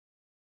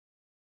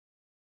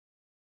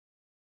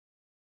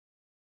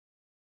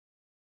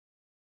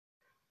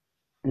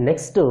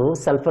Next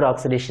sulphur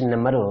oxidation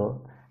number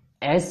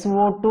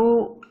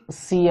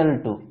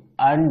SO₂Cl₂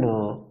 and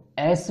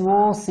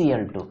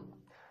SOCl₂.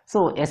 So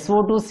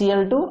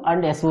SO₂Cl₂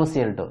 and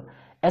SOCl₂.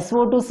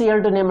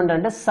 SO₂Cl₂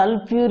 ఏమంటారంటే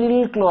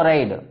సల్ఫ్యూరిల్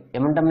chloride.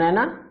 ఏమంటాం నాయన?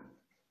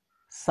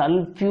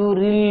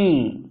 సల్ఫ్యూరిల్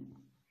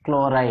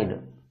chloride.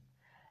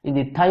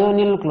 ఇది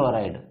థయోనిల్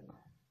chloride.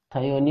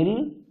 థయోనిల్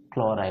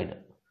chloride.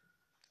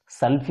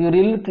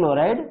 సల్ఫ్యూరిల్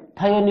chloride,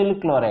 థయోనిల్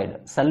chloride.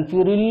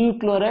 సల్ఫ్యూరిల్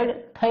chloride,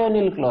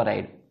 థయోనిల్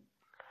chloride.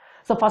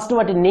 So first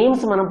వాటి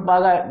names మనం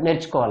బాగా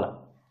నేర్చుకోవాలి.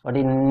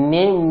 వాటి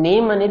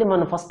నేమ్ అనేది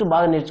మనం ఫస్ట్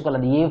బాగా నేర్చుకోవాలి.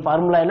 అది ఏ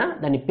ఫార్ములా అయినా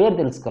దాని పేరు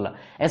తెలుసుకోవాలి.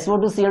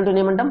 SO₂Cl₂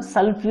 ఏమంటాం?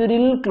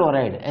 సల్ఫ్యూరిల్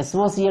క్లోరైడ్.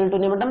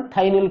 SOCl₂ ఏమంటాం?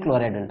 థైనిల్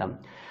క్లోరైడ్ అంటాం.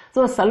 So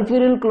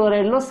సల్ఫ్యూరిల్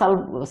క్లోరైడ్లో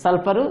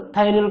sulphur,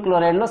 థైనిల్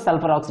క్లోరైడ్లో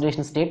sulphur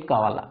oxidation state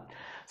కావాలా.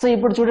 సో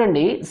ఇప్పుడు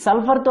చూడండి,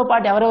 సల్ఫర్తో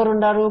పాటు ఎవరెవరు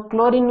ఉన్నారు?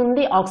 క్లోరిన్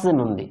ఉంది, ఆక్సిజన్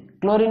ఉంది.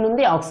 క్లోరిన్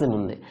ఉంది, ఆక్సిజన్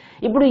ఉంది.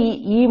 ఇప్పుడు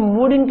ఈ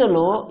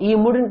మూడింటిలో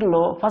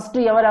ఫస్ట్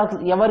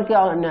ఎవరికి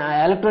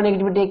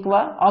ఎలక్ట్రోనెగటివిటీ ఎక్కువ?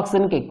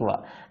 ఆక్సిజన్కి ఎక్కువ.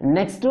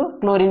 నెక్స్ట్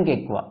క్లోరిన్కి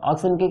ఎక్కువ.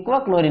 ఆక్సిజన్కి ఎక్కువ,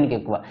 క్లోరిన్కి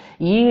ఎక్కువ.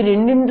 ఈ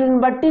రెండింటిని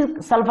బట్టి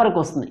సల్ఫర్కి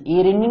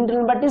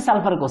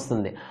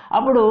వస్తుంది.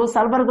 అప్పుడు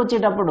సల్ఫర్కి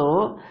వచ్చేటప్పుడు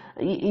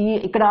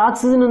ఇక్కడ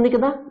ఆక్సిజన్ ఉంది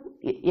కదా,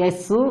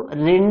 ఎస్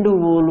 2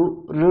 ఓలు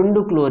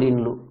 2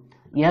 క్లోరిన్లు,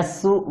 ఎస్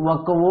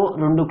 1 ఓ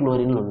 2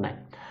 క్లోరిన్లు ఉన్నాయి.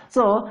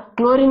 So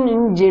chlorine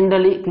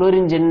generally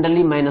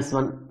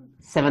 -1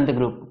 7th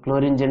group.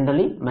 Chlorine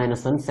generally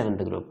 -1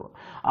 7th group.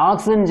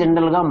 Oxygen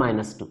జనరల్గా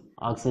 -2.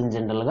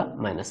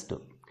 -2.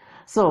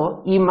 సో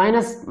ఈ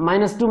 -2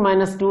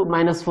 -2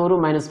 -4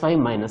 -5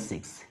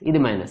 -6, ఇది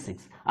 -6.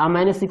 ఆ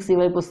 -6 ఈ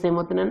వైపు వస్తే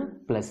ఏమవుతున్నాను?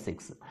 +6.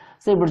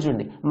 సో ఇప్పుడు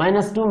చూడండి,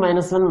 -2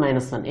 -1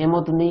 -1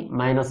 ఏమవుతుంది?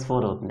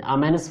 -4 అవుతుంది. ఆ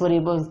 -4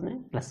 ఏమవుతుంది?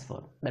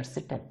 +4. That's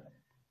it.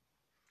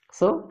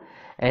 So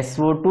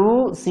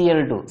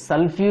SO₂Cl₂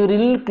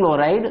 సల్ఫ్యూరిల్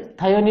chloride,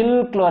 థయోనిల్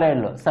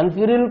క్లోరైడ్లో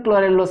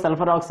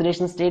sulphur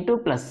oxidation state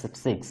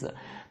 +6,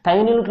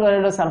 థయోనిల్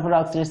క్లోరైడ్లో sulphur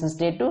oxidation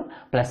state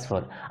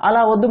 +4.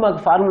 అలా వద్దు, మాకు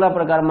ఫార్ములా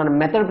ప్రకారం మన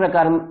మెథడ్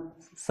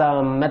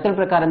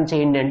ప్రకారం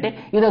చేయండి అంటే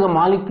ఇది ఒక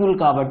మాలిక్యూల్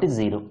కాబట్టి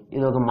 0.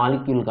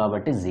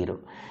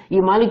 ఈ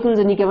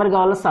మాలిక్యూల్స్ నీకు ఎవరు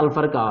కావాలో?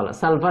 సల్ఫర్ కావాలి.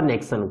 సల్ఫర్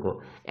నెక్స్ట్ అనుకో,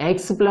 X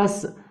 +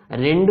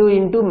 2 ×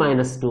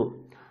 -2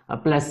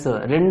 plus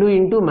 2 ×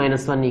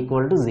 -1 =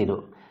 0.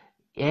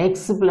 X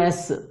plus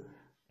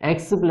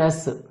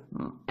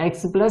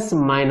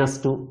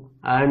 -2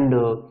 and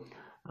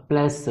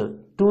plus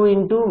 2 ×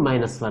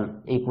 -1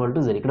 =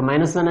 0. ఇక్కడ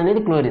 -1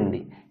 అనేది క్లోరిన్ది,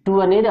 2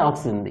 అనేది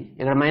ఆక్సిజన్ది.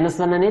 ఇక్కడ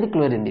 -1 అనేది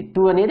క్లోరిన్ది,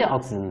 2 అనేది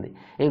ఆక్సిజన్ది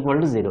 =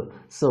 0.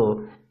 So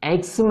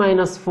X -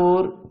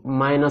 4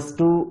 -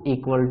 2 =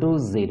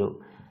 0.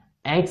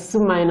 X -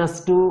 2 -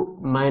 2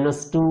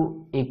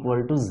 =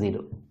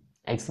 0.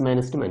 X - 2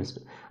 - 2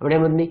 అప్పుడు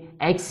ఏమవుతుంది?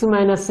 X -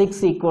 6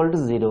 =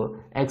 0.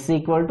 X =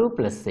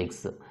 +6.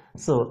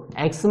 So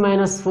X -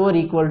 4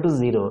 =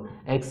 0.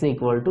 X =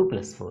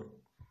 +4.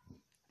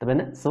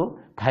 అర్థమైందా? So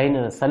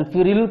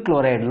సల్ఫ్యూరిల్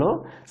క్లోరైడ్లో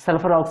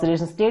sulphur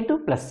oxidation state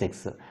 +6,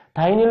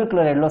 థైనిల్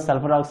క్లోరైడ్లో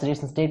sulphur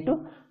oxidation state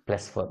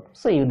 +4.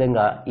 So ఈ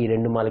విధంగా ఈ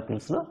 2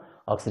 మాలిక్యూల్స్లో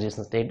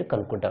ఆక్సిడేషన్ స్టేట్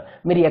కనుక్కుంటాం.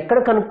 మీరు ఎక్కడ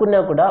కనుక్కున్నా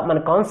కూడా మన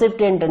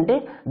కాన్సెప్ట్ ఏంటంటే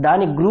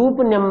దాని గ్రూప్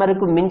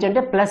నెంబర్కు మించి,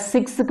 అంటే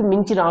 +6కి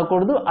మించి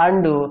రాకూడదు.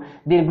 అండ్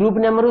దీని గ్రూప్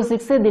నెంబరు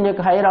 6, దీని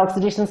యొక్క హైయర్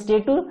ఆక్సిడేషన్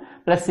స్టేట్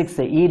 +6.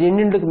 ఈ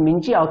రెండింటికి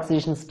మించి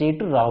ఆక్సిడేషన్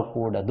స్టేట్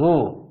రాకూడదు.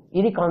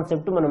 ఇది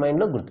కాన్సెప్ట్ మన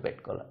మైండ్లో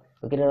గుర్తుపెట్టుకోవాలి.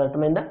 ఓకే,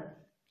 అర్థమైందా?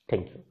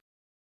 Thank you.